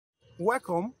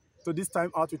Welcome to This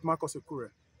Time Out with Marcus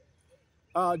Okure.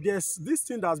 There's this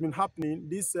thing that's been happening,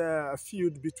 this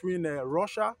feud between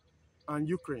Russia and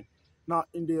Ukraine. Now,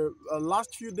 in the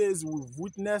last few days, we've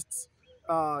witnessed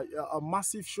a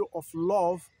massive show of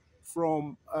love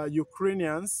from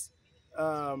Ukrainians,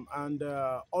 and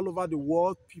all over the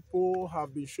world, people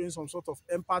have been showing some sort of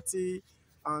empathy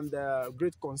and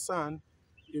great concern,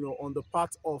 on the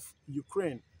part of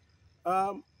Ukraine.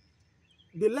 Um,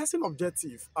 the lesson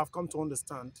objective I've come to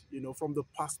understand, from the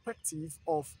perspective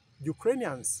of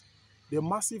Ukrainians, the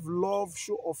massive love,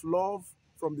 show of love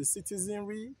from the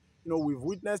citizenry. We've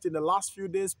witnessed in the last few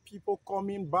days people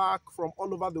coming back from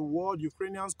all over the world,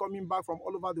 Ukrainians coming back from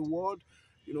all over the world,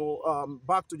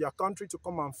 back to their country to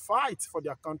come and fight for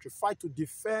their country, fight to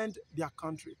defend their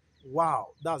country. Wow,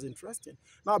 that's interesting.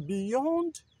 Now,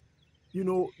 beyond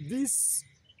this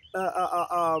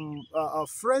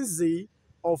frenzy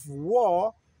of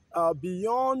war,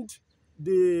 beyond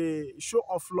the show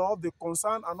of love, the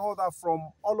concern, and all that from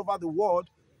all over the world,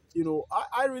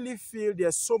 I really feel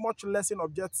there's so much lesson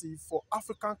objective for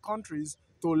African countries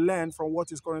to learn from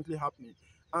what is currently happening.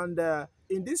 And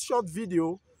in this short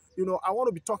video, I want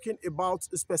to be talking about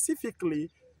specifically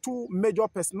two major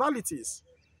personalities,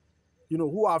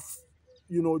 who have,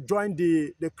 joined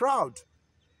the crowd,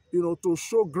 to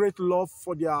show great love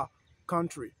for their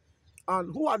country.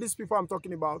 And who are these people I'm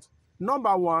talking about?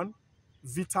 Number one,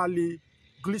 Vitaly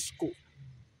Glitchko.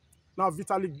 Now,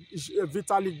 Vitaly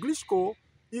Glitchko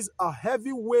is a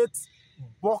heavyweight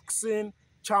boxing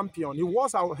champion. He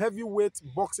was a heavyweight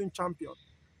boxing champion,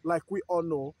 like we all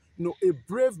know. A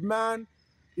brave man,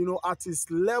 at his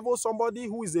level, somebody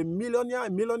who is a millionaire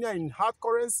in hard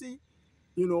currency,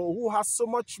 who has so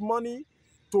much money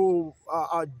to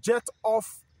jet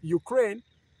off Ukraine.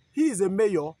 He is a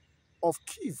mayor of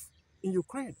Kyiv in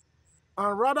Ukraine.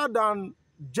 And rather than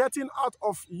jetting out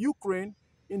of Ukraine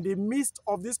in the midst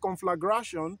of this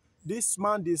conflagration, this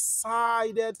man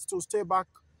decided to stay back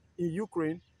in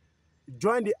Ukraine,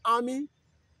 join the army,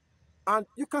 and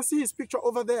you can see his picture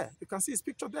over there. You can see his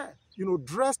picture there,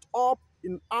 dressed up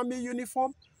in army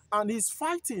uniform, and he's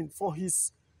fighting for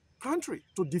his country,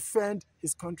 to defend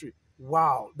his country.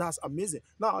 Wow, that's amazing.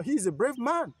 Now, he's a brave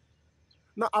man.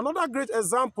 Now, another great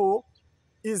example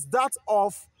is that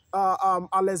of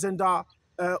Alexander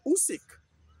Usyk.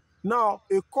 Now,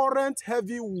 a current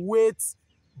heavyweight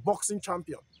boxing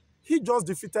champion. He just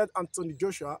defeated Anthony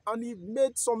Joshua, and he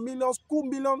made some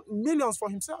millions for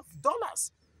himself,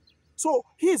 dollars. So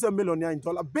he is a millionaire in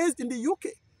dollar based in the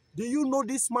UK. Do you know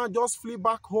this man just flew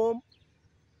back home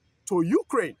to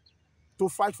Ukraine to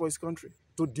fight for his country,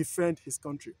 to defend his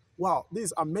country? Wow, this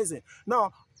is amazing.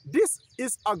 Now, this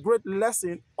is a great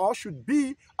lesson, or should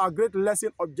be a great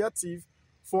lesson objective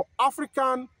for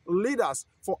African leaders,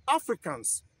 for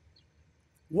Africans.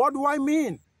 What do I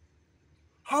mean?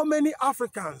 How many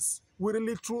Africans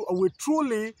will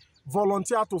truly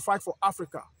volunteer to fight for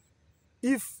Africa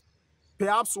if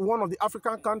perhaps one of the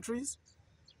African countries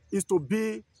is to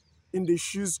be in the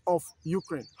shoes of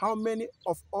Ukraine? How many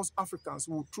of us Africans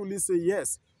will truly say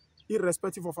yes,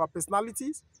 irrespective of our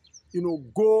personalities,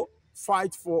 go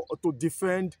fight to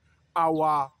defend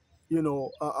our,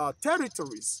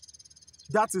 territories?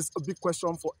 That is a big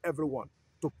question for everyone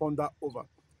to ponder over.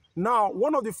 Now,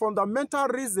 one of the fundamental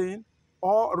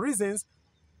reasons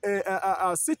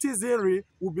a citizenry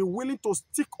will be willing to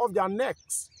stick off their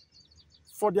necks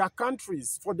for their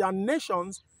countries, for their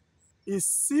nations, is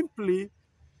simply,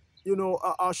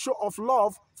 a show of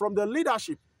love from the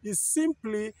leadership, is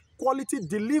simply quality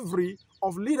delivery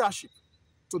of leadership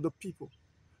to the people.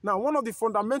 Now, one of the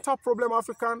fundamental problems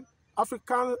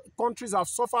African countries have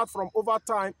suffered from over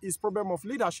time is problem of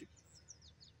leadership,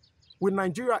 with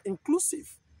Nigeria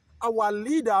inclusive. Our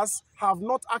leaders have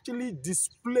not actually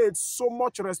displayed so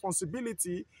much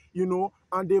responsibility,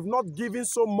 and they've not given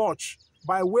so much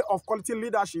by way of quality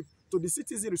leadership to the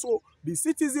citizenry. So the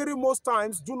citizenry most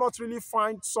times do not really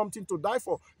find something to die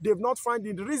for. They've not found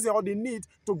the reason or the need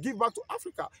to give back to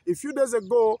Africa. A few days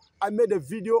ago, I made a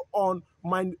video on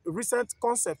my recent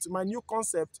concept, my new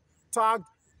concept, tagged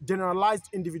generalized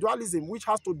individualism, which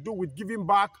has to do with giving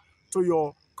back to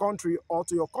your country or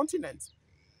to your continent.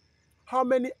 How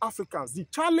many Africans? The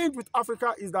challenge with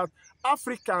Africa is that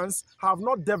Africans have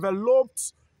not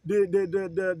developed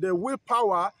the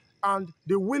willpower and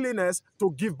the willingness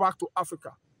to give back to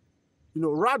Africa.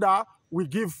 Rather, we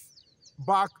give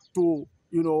back to,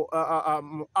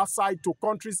 outside, to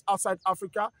countries outside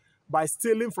Africa, by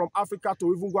stealing from Africa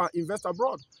to even go and invest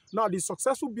abroad. Now, the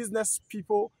successful business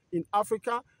people in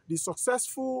Africa, the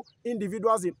successful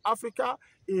individuals in Africa,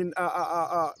 in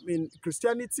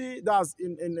Christianity, that's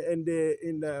in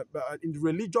the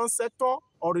religion sector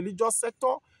or religious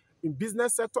sector, in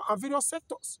business sector, and various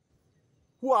sectors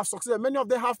who have succeeded. Many of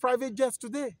them have private jets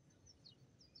today.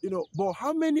 But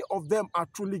how many of them are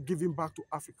truly giving back to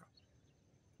Africa?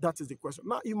 That is the question.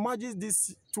 Now, imagine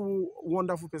these two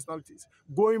wonderful personalities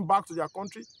going back to their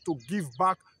country to give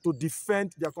back, to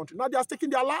defend their country. Now, they are taking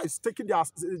their lives, taking their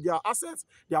assets,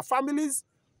 their families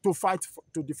to fight,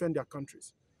 to defend their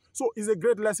countries. So it's a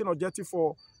great lesson objective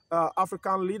for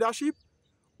African leadership.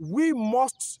 We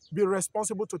must be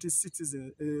responsible to the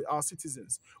citizens, our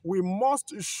citizens. We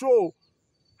must show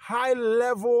high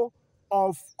level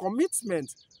of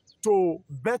commitment to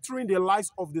bettering the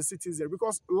lives of the citizens,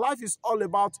 because life is all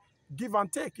about give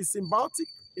and take. It's symbiotic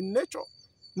in nature.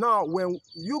 Now, when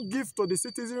you give to the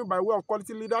citizen by way of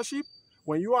quality leadership,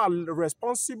 when you are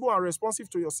responsible and responsive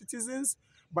to your citizens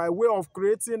by way of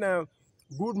creating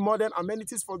good modern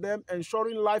amenities for them,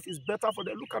 ensuring life is better for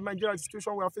them. Look at Nigeria, the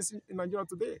situation we are facing in Nigeria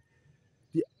today.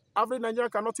 The average Nigerian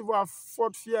cannot even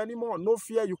afford fear anymore. No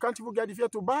fear. You can't even get the fear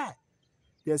to buy.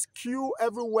 There's queue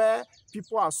everywhere.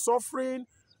 People are suffering.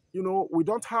 We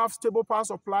don't have stable power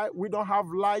supply. We don't have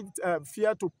light,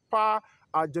 fear to power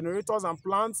our generators and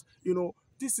plants.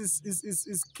 This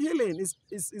is killing.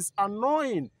 It's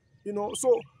annoying.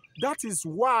 So that is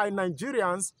why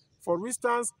Nigerians, for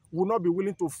instance, will not be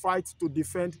willing to fight to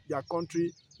defend their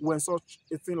country when such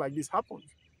a thing like this happens.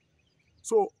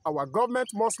 So our government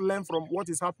must learn from what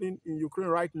is happening in Ukraine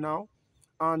right now.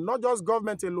 And not just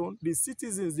government alone, the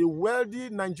citizens, the wealthy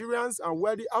Nigerians and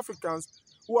wealthy Africans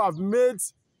who have made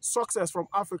success from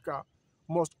Africa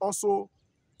must also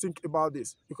think about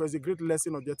this, because it's a great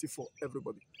lesson objective for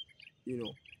everybody.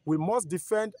 We must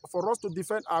defend. For us to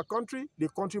defend our country, the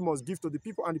country must give to the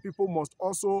people, and the people must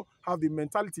also have the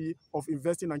mentality of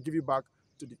investing and giving back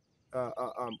to the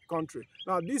country.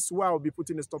 Now, this is where I'll be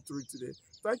putting a stop to it today.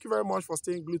 Thank you very much for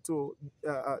staying glued to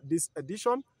this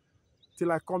edition.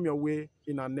 Till I come your way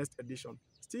in our next edition.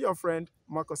 Still your friend,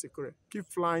 Marcus Ikure. Keep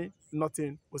flying,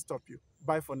 nothing will stop you.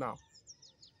 Bye for now.